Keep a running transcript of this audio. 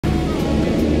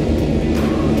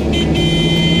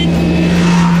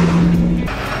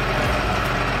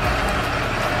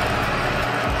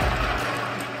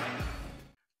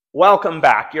Welcome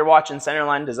back. You're watching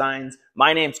Centerline Designs.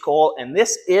 My name's Cole, and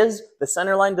this is the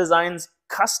Centerline Designs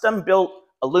custom-built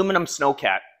aluminum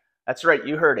Snowcat. That's right,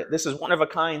 you heard it. This is one of a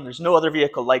kind. There's no other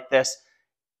vehicle like this.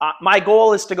 My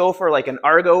goal is to go for like an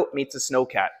Argo meets a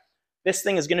Snowcat. This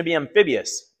thing is going to be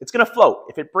amphibious. It's going to float.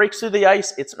 If it breaks through the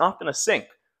ice, it's not going to sink.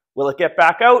 Will it get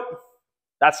back out?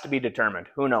 That's to be determined.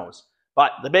 Who knows?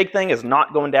 But the big thing is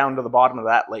not going down to the bottom of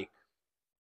that lake.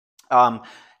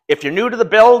 If you're new to the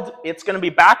build, it's going to be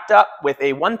backed up with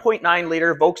a 1.9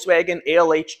 liter Volkswagen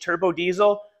ALH turbo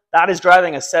diesel. That is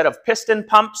driving a set of piston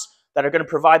pumps that are going to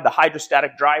provide the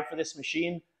hydrostatic drive for this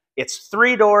machine. It's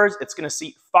 3 doors. It's going to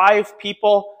seat 5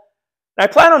 people. And I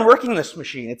plan on working this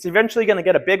machine. It's eventually going to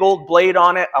get a big old blade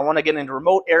on it. I want to get into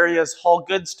remote areas, haul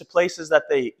goods to places that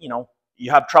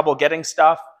you have trouble getting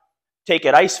stuff, take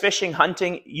it ice fishing,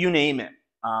 hunting, you name it.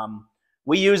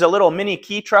 We use a little mini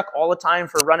key truck all the time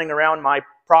for running around my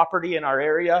property in our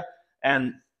area,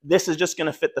 and this is just going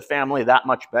to fit the family that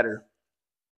much better.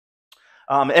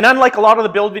 And unlike a lot of the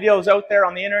build videos out there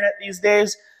on the internet these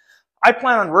days, I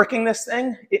plan on working this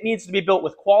thing. It needs to be built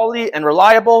with quality and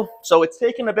reliable, so it's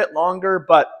taken a bit longer,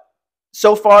 but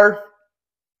so far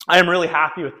I am really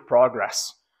happy with the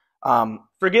progress.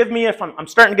 Forgive me if I'm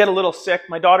starting to get a little sick.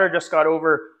 My daughter just got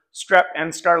over strep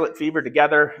and scarlet fever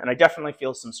together, and I definitely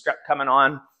feel some strep coming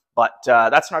on, but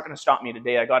that's not going to stop me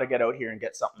today. I got to get out here and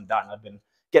get something done. I've been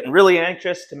getting really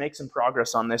anxious to make some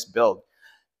progress on this build.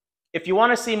 If you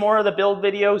want to see more of the build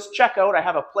videos, check out, I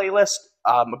have a playlist.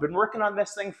 I've been working on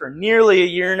this thing for nearly a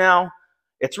year now.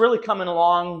 It's really coming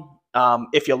along.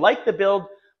 If you like the build,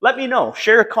 let me know.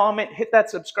 Share a comment, hit that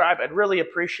subscribe. I'd really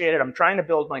appreciate it. I'm trying to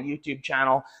build my YouTube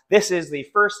channel. This is the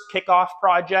first kickoff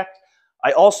project.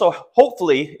 I also,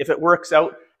 hopefully, if it works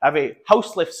out, have a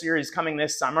house lift series coming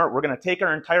this summer. We're going to take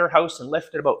our entire house and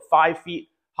lift it about 5 feet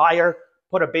higher,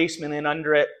 put a basement in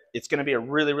under it. It's going to be a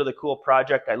really, really cool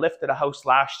project. I lifted a house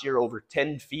last year over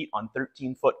 10 feet on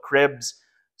 13-foot cribs.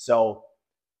 So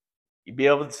you'll be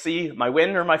able to see my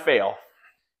win or my fail.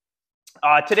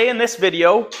 Today in this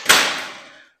video,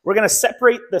 we're going to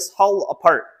separate this hull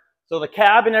apart. So the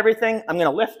cab and everything, I'm going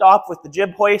to lift off with the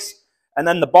jib hoist, and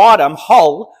then the bottom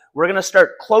hull, we're going to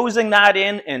start closing that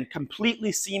in and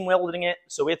completely seam welding it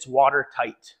so it's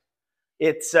watertight.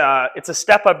 It's a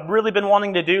step I've really been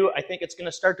wanting to do. I think it's going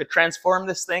to start to transform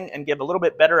this thing and give a little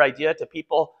bit better idea to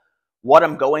people what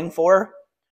I'm going for.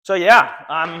 So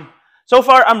yeah, so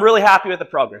far I'm really happy with the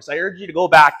progress. I urge you to go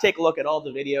back, take a look at all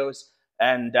the videos,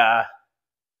 and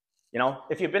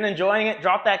if you've been enjoying it,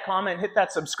 drop that comment, hit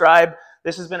that subscribe.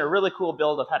 This has been a really cool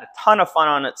build. I've had a ton of fun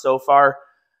on it so far.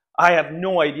 I have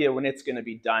no idea when it's going to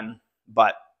be done,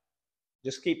 but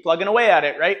just keep plugging away at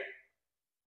it, right?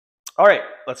 All right,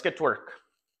 let's get to work.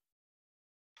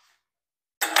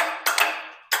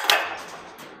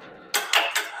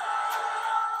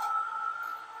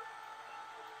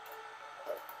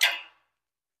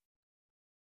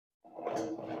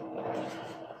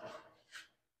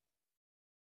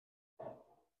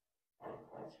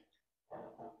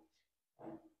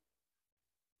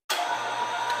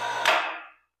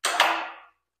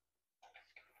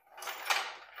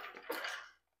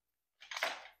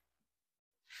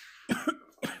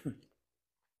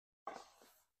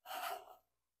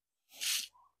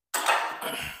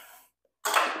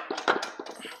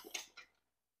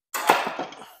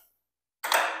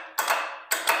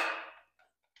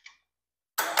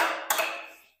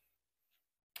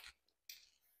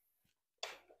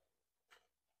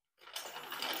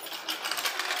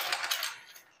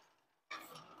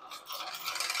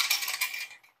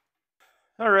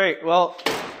 All right, well,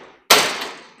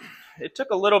 it took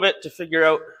a little bit to figure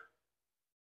out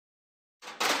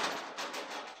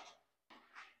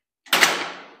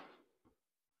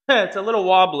it's a little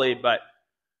wobbly, but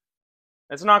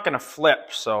it's not going to flip,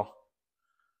 so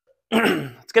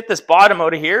let's get this bottom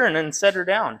out of here and then set her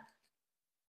down.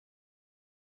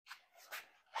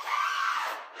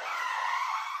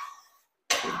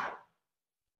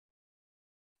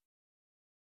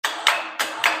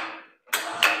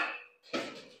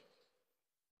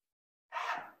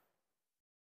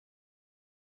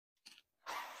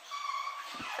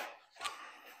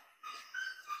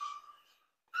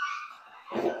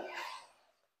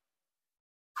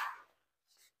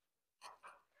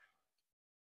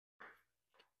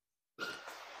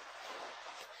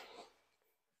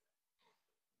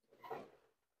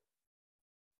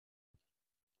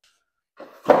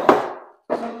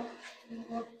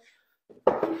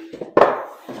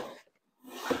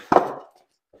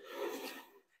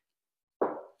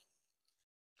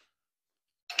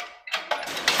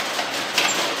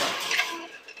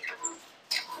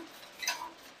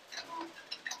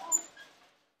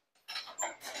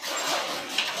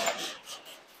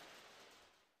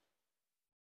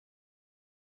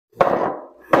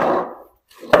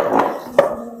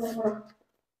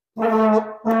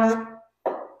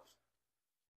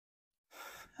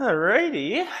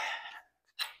 Alrighty.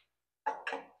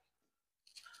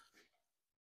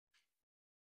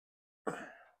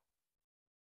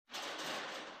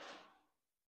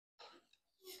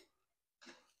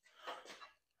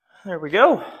 There we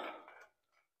go.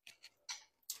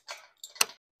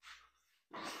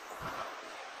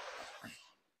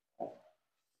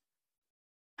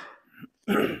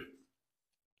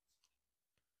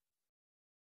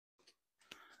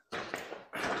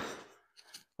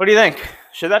 What do you think?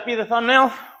 Should that be the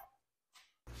thumbnail?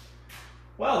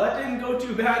 Well, that didn't go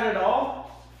too bad at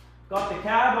all. Got the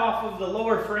cab off of the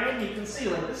lower frame. You can see,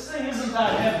 like, this thing isn't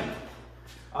that heavy.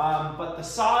 But the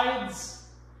sides,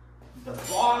 the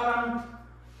bottom,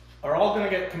 are all going to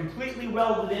get completely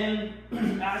welded in,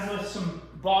 as with some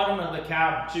bottom of the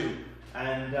cab too.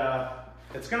 And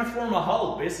it's going to form a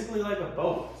hull, basically like a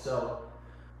boat. So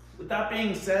with that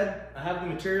being said, I have the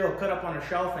material cut up on a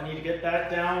shelf. I need to get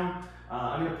that down.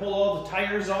 I'm going to pull all the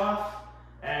tires off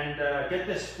and get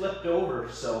this flipped over.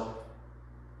 So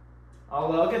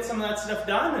I'll get some of that stuff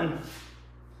done, and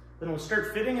then we'll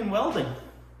start fitting and welding.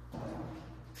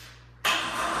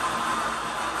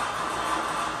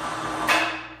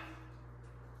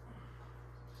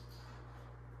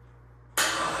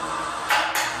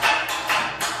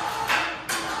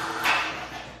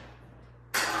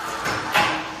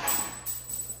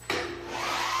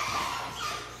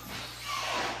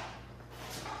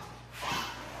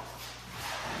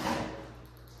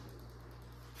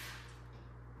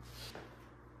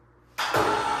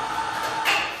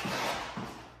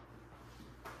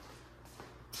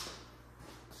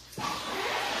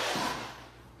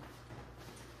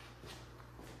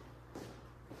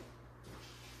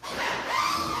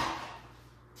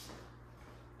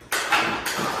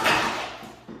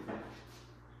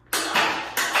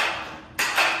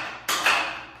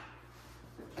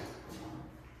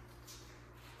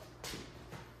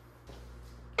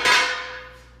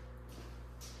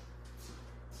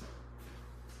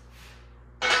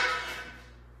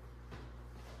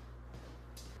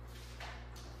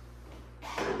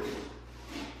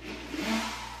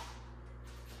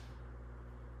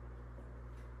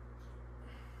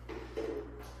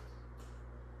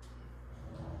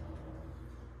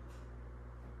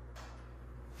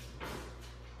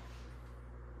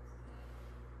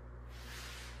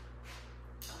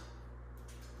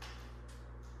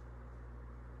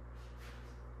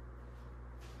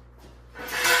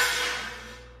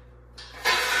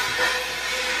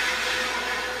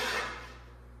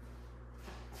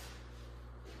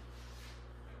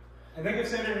 I think I've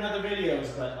said it in other videos,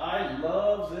 but I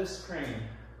love this crane.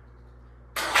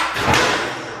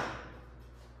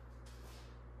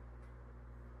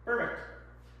 Perfect.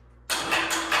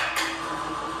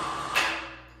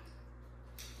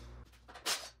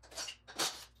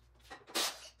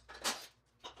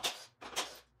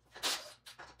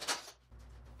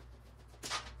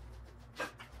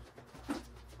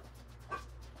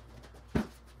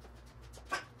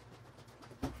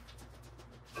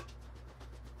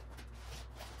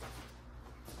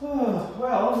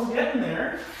 Well, we're getting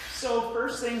there. So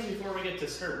first things before we get to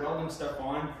start welding stuff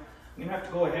on, I'm gonna have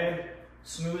to go ahead,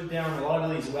 smooth down a lot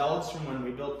of these welds from when we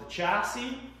built the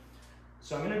chassis.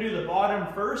 So I'm gonna do the bottom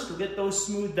first. We'll get those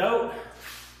smoothed out.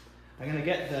 I'm gonna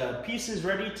get the pieces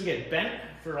ready to get bent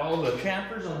for all the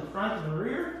champers on the front and the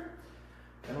rear.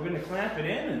 And we're gonna clamp it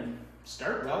in and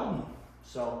start welding.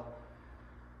 So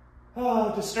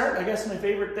to start, I guess my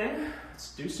favorite thing,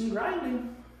 let's do some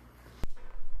grinding.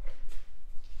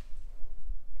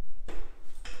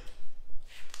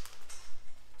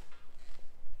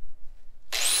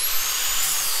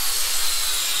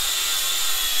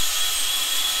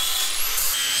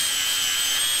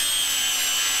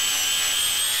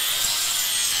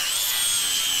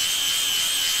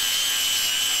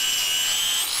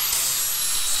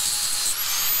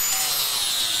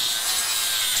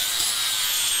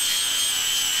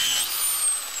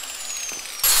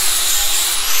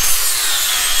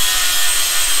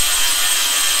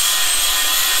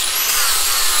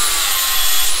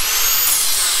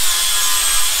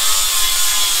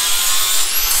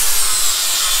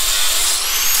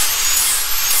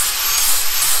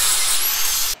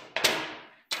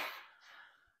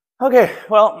 Okay,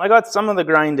 well, I got some of the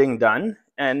grinding done,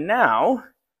 and now,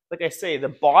 like I say, the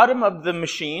bottom of the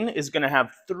machine is going to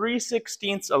have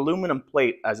 3/16 aluminum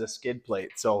plate as a skid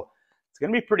plate, so it's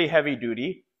going to be pretty heavy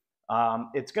duty.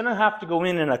 It's going to have to go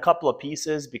in a couple of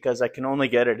pieces because I can only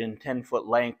get it in 10-foot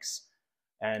lengths,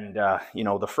 and you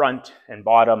know, the front and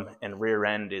bottom and rear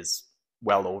end is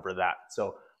well over that.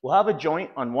 So we'll have a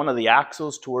joint on one of the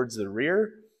axles towards the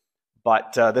rear,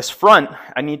 But this front,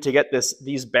 I need to get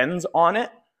these bends on it.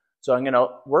 So I'm gonna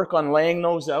work on laying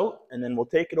those out, and then we'll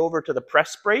take it over to the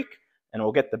press brake and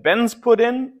we'll get the bends put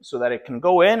in so that it can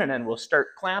go in, and then we'll start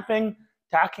clamping,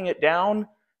 tacking it down,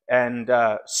 and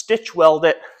stitch weld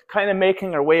it, kind of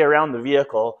making our way around the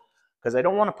vehicle, because I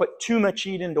don't want to put too much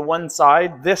heat into one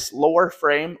side. This lower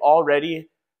frame already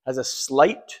has a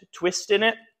slight twist in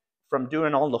it from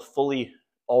doing all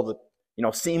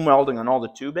the seam welding on all the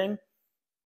tubing.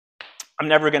 I'm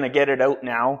never going to get it out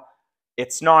now.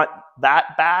 It's not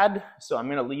that bad, so I'm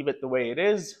going to leave it the way it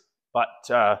is,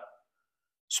 but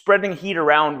spreading heat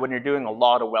around when you're doing a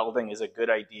lot of welding is a good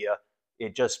idea.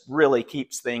 It just really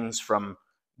keeps things from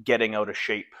getting out of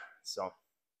shape. So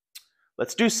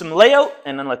let's do some layout,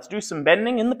 and then let's do some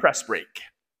bending in the press brake.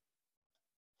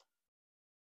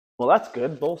 Well, that's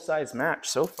good. Both sides match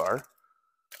so far.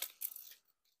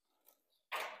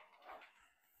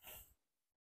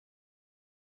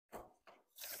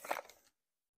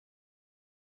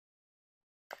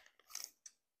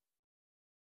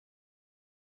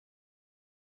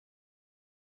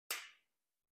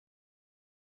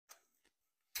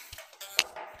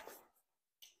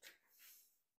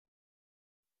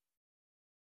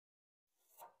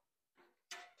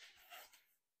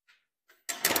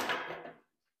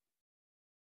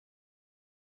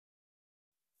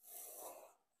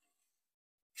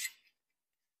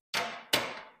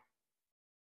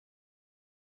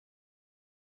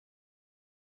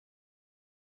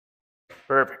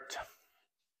 Perfect.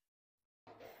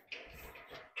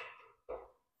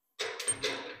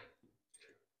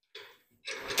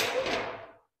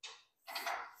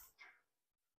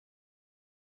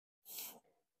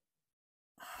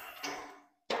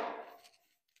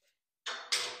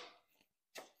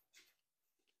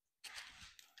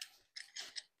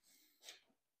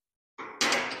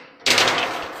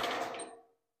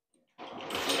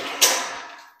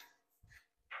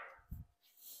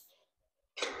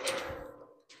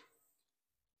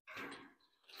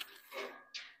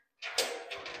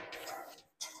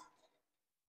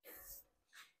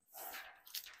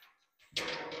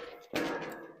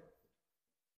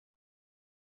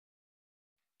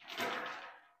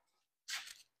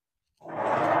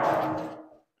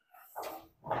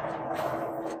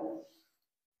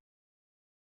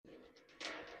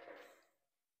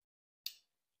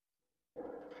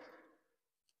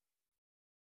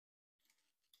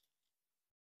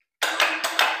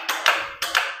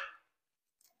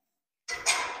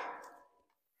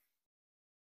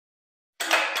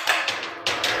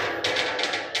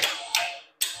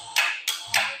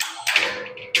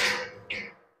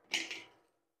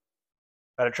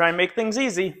 Gotta try and make things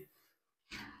easy.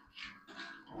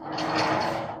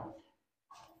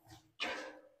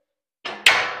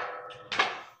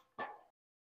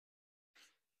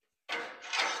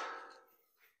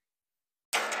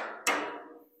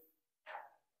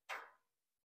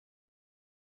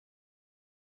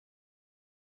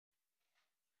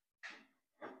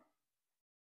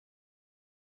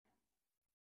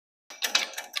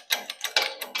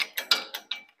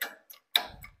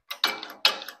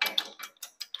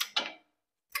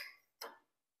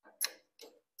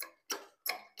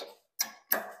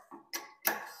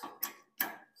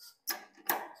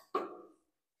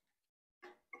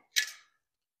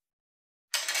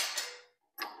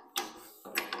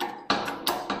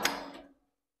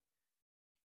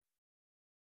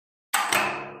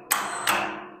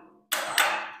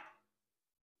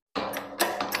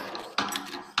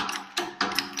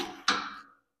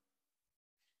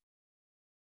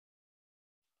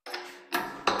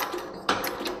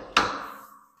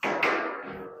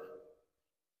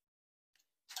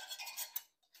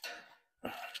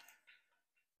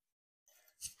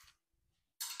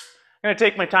 I'm gonna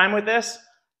take my time with this.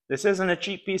 This isn't a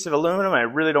cheap piece of aluminum. I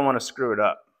really don't want to screw it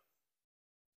up.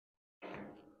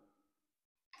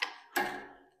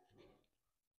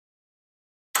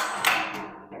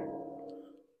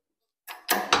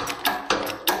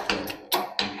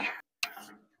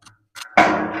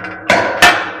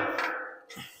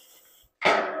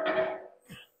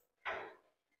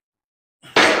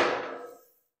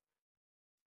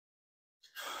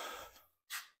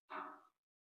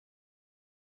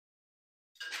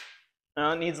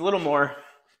 It needs a little more.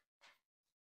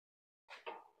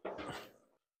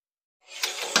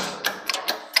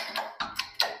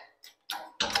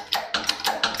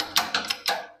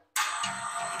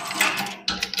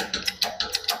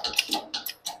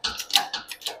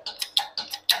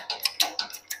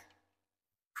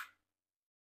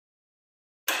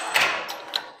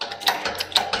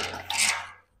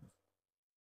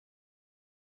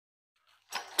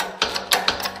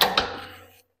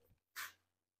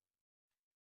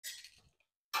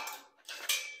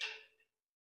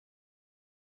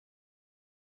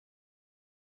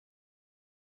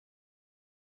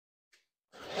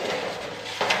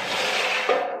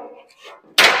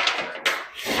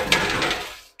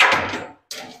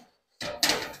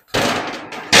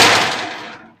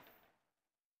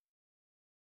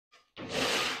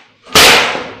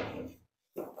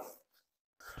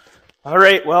 All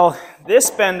right, well, this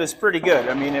bend is pretty good.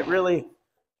 I mean, it really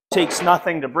takes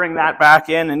nothing to bring that back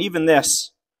in, and even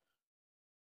this,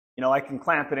 you know, I can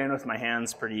clamp it in with my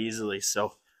hands pretty easily,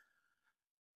 so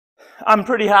I'm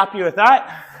pretty happy with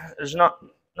that. There's not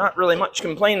really much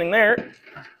complaining there.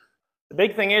 The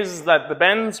big thing is that the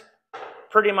bends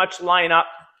pretty much line up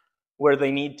where they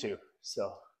need to,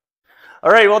 so.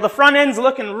 All right, well, the front end's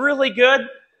looking really good.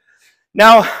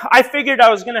 Now, I figured I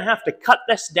was gonna have to cut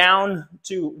this down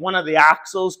to one of the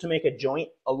axles to make a joint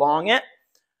along it,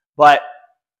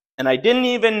 and I didn't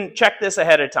even check this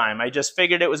ahead of time. I just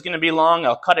figured it was gonna be long.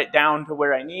 I'll cut it down to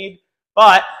where I need,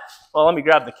 but, well, let me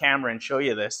grab the camera and show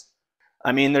you this.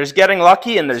 I mean, there's getting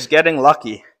lucky and there's getting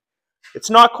lucky. It's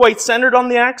not quite centered on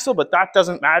the axle, but that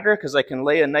doesn't matter because I can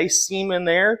lay a nice seam in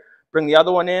there, bring the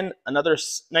other one in, another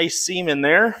nice seam in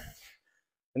there,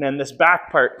 and then this back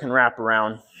part can wrap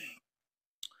around.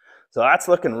 So that's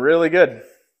looking really good.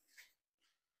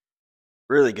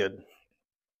 Really good.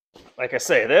 Like I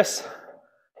say, this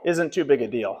isn't too big a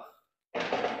deal.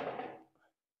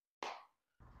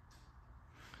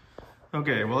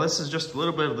 Okay, well, this is just a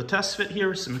little bit of the test fit here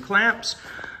with some clamps.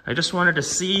 I just wanted to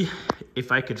see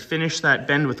if I could finish that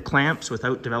bend with clamps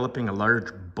without developing a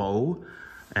large bow,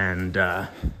 and I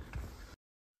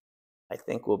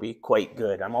think we'll be quite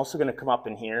good. I'm also going to come up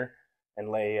in here and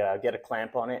lay, get a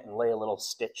clamp on it and lay a little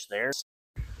stitch there.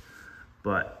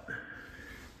 But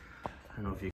I don't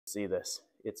know if you can see this.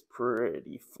 It's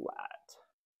pretty flat.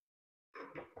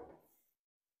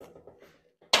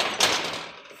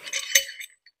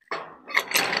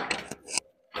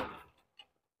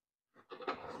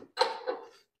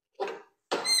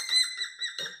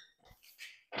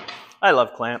 I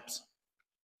love clamps.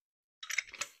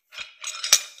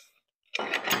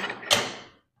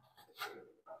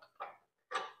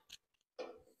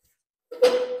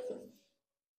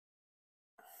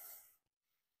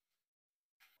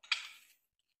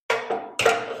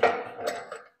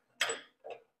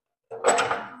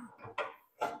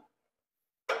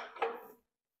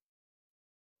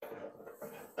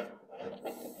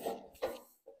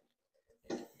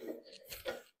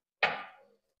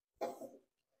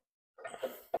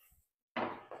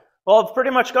 Well, I've pretty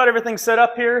much got everything set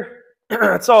up here.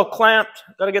 It's all clamped.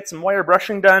 Got to get some wire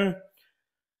brushing done.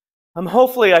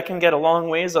 Hopefully I can get a long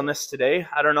ways on this today.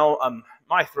 I don't know.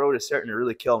 My throat is starting to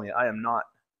really kill me. I am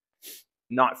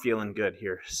not feeling good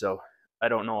here. So I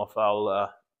don't know if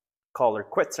I'll call her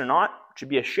quits or not. It should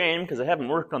be a shame because I haven't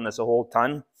worked on this a whole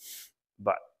ton.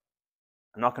 But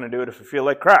I'm not going to do it if I feel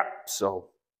like crap. So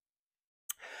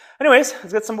anyways,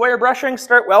 let's get some wire brushing,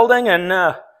 start welding,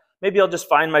 and maybe I'll just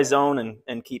find my zone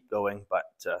and keep going, but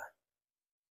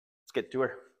let's get to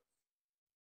her.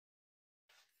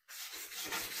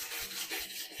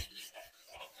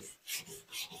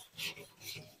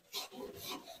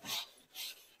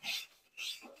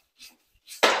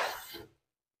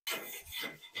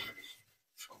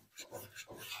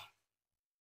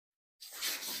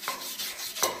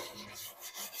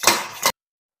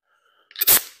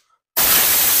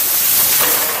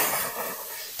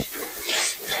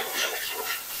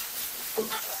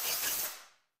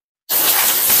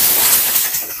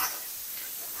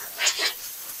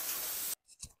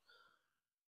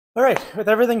 All right, with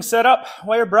everything set up,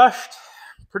 wire brushed,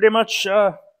 pretty much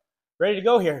ready to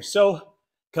go here. So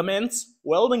commence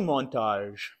welding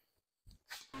montage.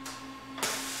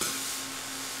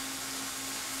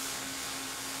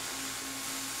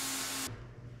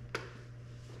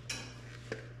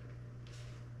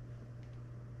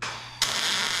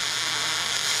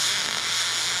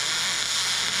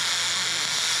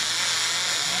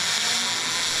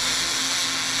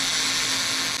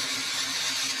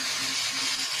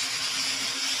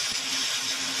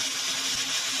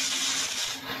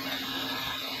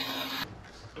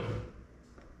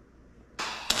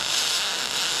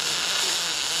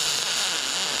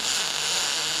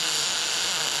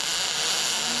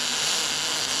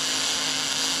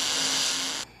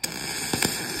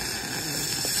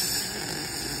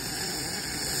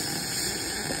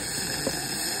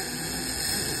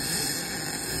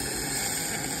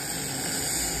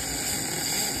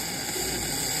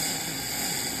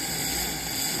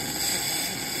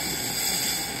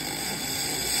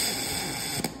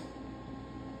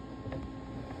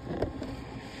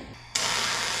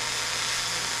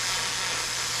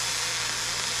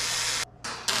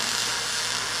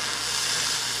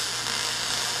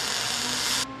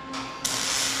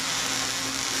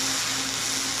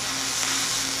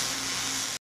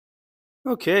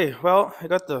 Okay, well, I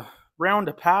got the round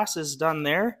of passes done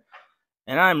there,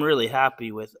 and I'm really happy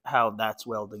with how that's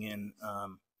welding in.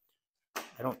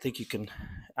 I don't think you can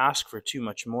ask for too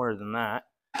much more than that.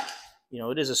 You know,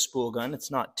 it is a spool gun.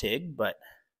 It's not TIG, but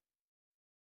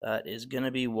that is going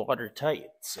to be watertight.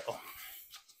 So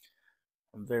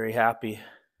I'm very happy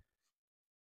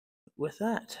with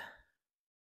that.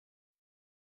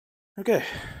 Okay.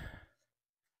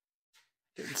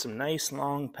 Getting some nice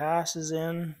long passes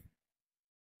in.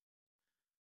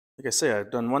 Like I say, I've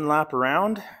done one lap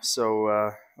around, so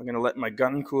I'm going to let my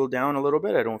gun cool down a little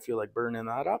bit. I don't feel like burning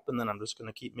that up, and then I'm just going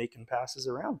to keep making passes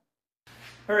around.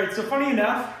 All right, so funny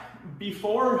enough,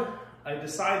 before I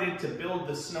decided to build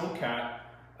the Snowcat,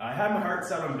 I had my heart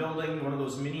set on building one of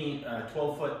those mini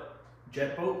 12-foot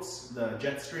jet boats, the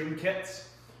Jetstream kits.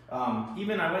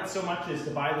 Even I went so much as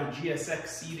to buy the GSX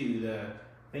Sea-Doo, the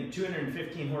I think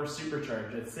 215 horse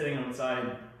supercharged that's sitting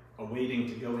outside awaiting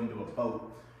to go into a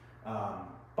boat.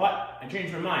 But I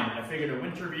changed my mind. I figured a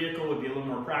winter vehicle would be a little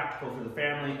more practical for the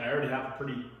family. I already have a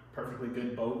pretty perfectly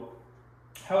good boat.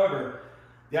 However,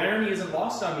 the irony isn't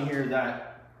lost on me here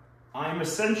that I'm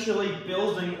essentially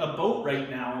building a boat right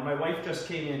now, and my wife just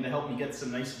came in to help me get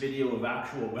some nice video of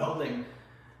actual welding,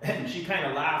 and she kind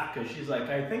of laughed because she's like,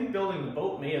 I think building the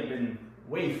boat may have been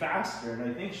way faster, and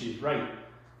I think she's right.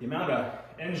 The amount of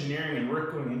engineering and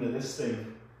work going into this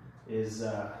thing is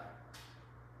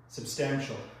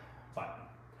substantial, but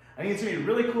I think it's going to be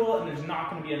really cool, and there's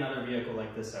not going to be another vehicle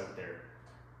like this out there.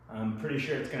 I'm pretty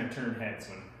sure it's going to turn heads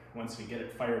once we get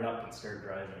it fired up and start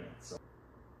driving it. So.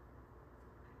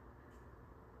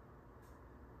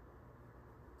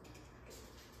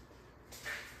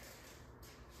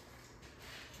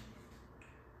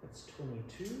 That's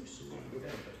 22, so we'll go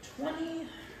down to 20.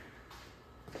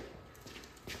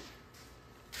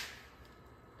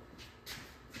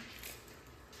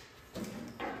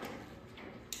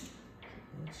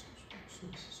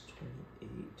 This is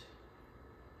 28.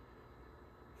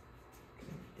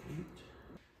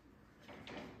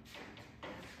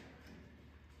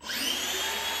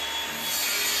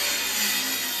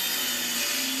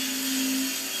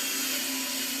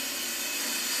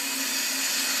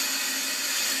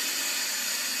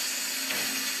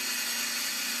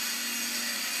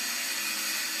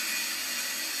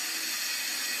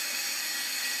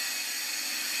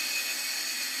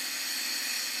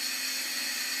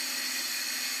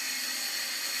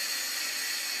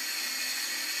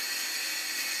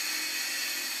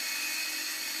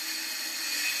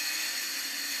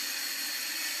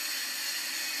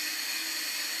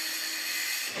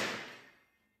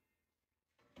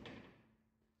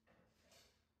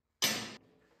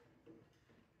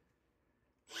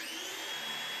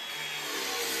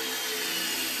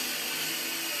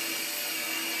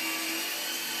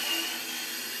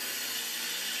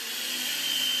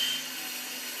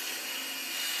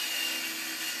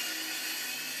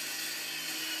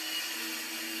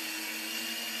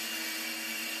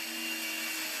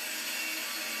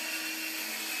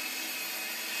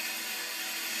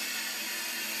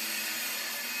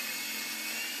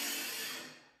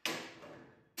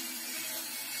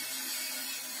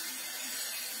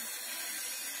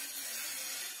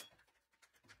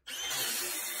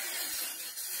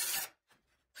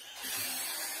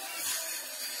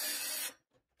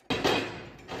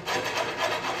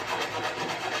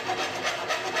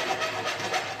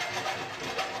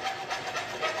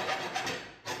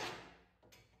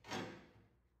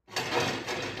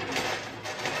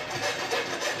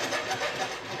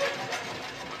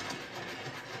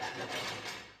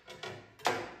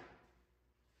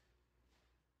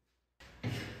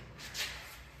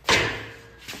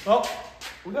 Well,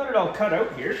 we got it all cut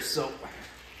out here, so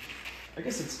I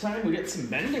guess it's time we get some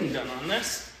bending done on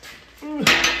this.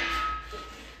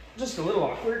 Just a little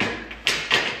awkward.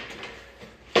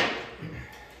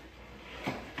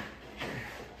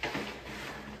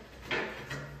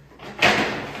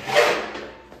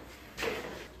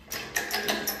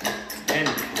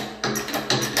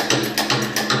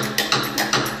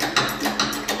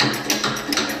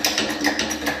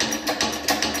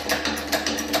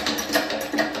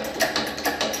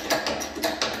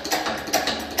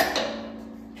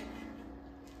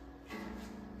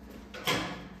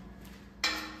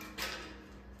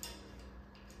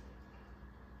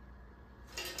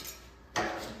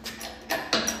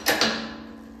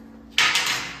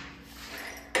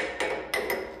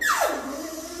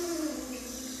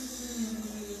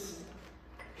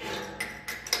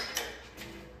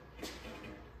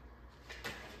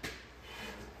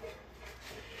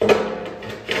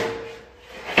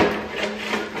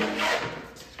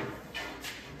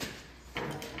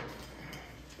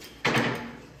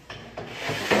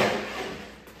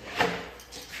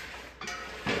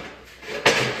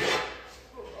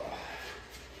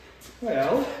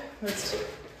 Well, let's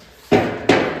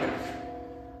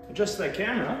adjust that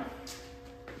camera.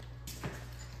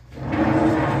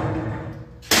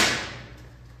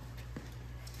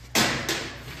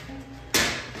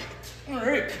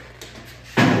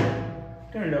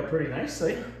 pretty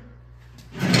nicely.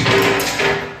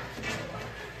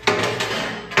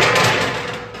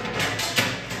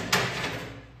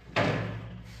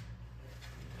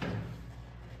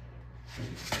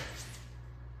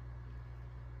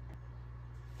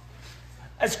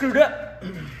 I screwed up.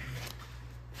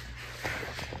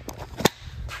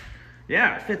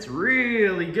 Yeah, it fits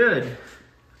really good.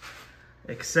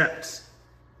 Except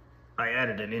I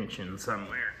added an inch in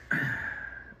somewhere.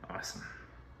 Awesome.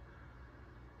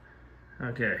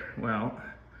 Okay, well,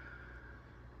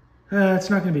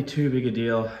 it's not gonna be too big a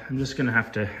deal. I'm just gonna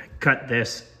have to cut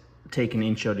this, take an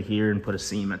inch out of here and put a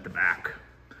seam at the back.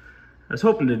 I was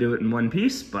hoping to do it in one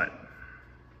piece, but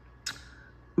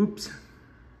oops.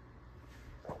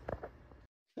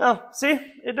 Well, see,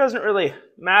 it doesn't really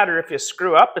matter if you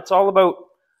screw up. It's all about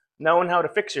knowing how to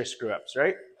fix your screw ups,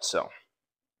 right? So,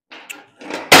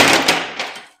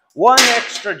 one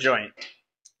extra joint,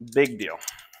 big deal.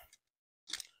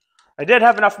 I did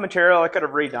have enough material, I could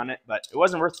have redone it, but it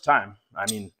wasn't worth the time. I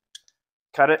mean,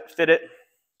 cut it, fit it,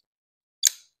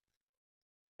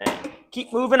 and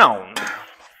keep moving on.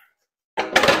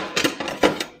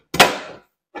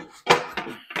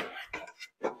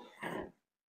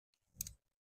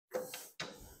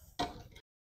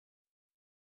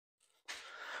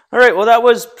 All right, well, that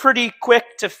was pretty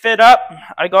quick to fit up.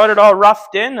 I got it all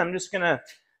roughed in. I'm just gonna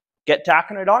get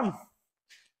tacking it on.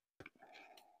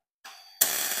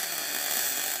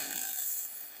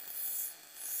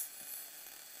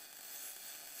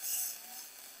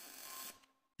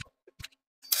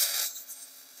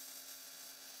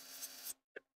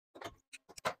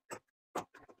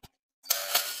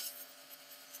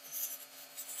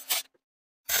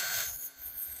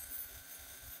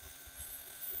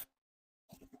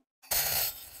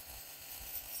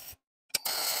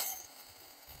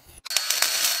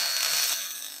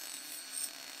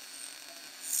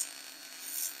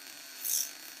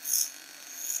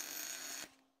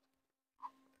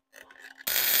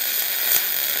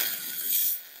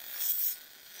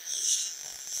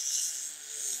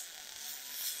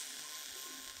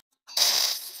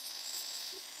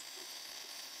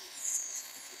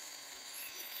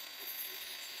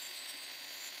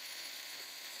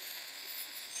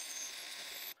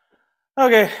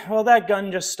 Okay, well, that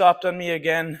gun just stopped on me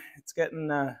again. It's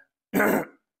getting a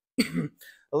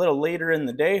little later in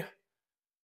the day,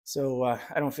 so I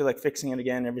don't feel like fixing it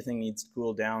again. Everything needs to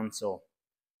cool down, so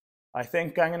I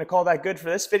think I'm going to call that good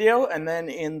for this video. And then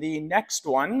in the next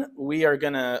one,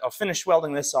 I'll finish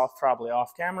welding this off, probably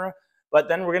off camera, but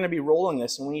then we're going to be rolling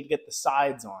this, and we need to get the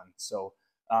sides on. So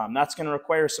that's going to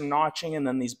require some notching, and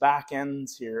then these back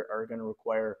ends here are going to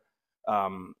require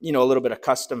you know, a little bit of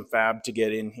custom fab to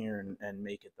get in here and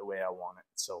make it the way I want it.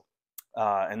 So,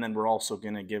 and then we're also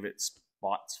going to give it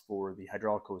spots for the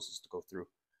hydraulic hoses to go through.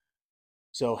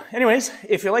 So anyways,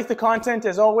 if you like the content,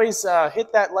 as always,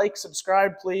 hit that like,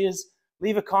 subscribe, please.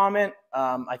 Leave a comment.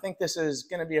 I think this is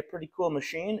going to be a pretty cool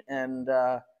machine, and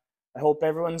I hope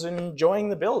everyone's enjoying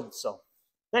the build. So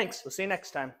thanks. We'll see you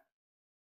next time.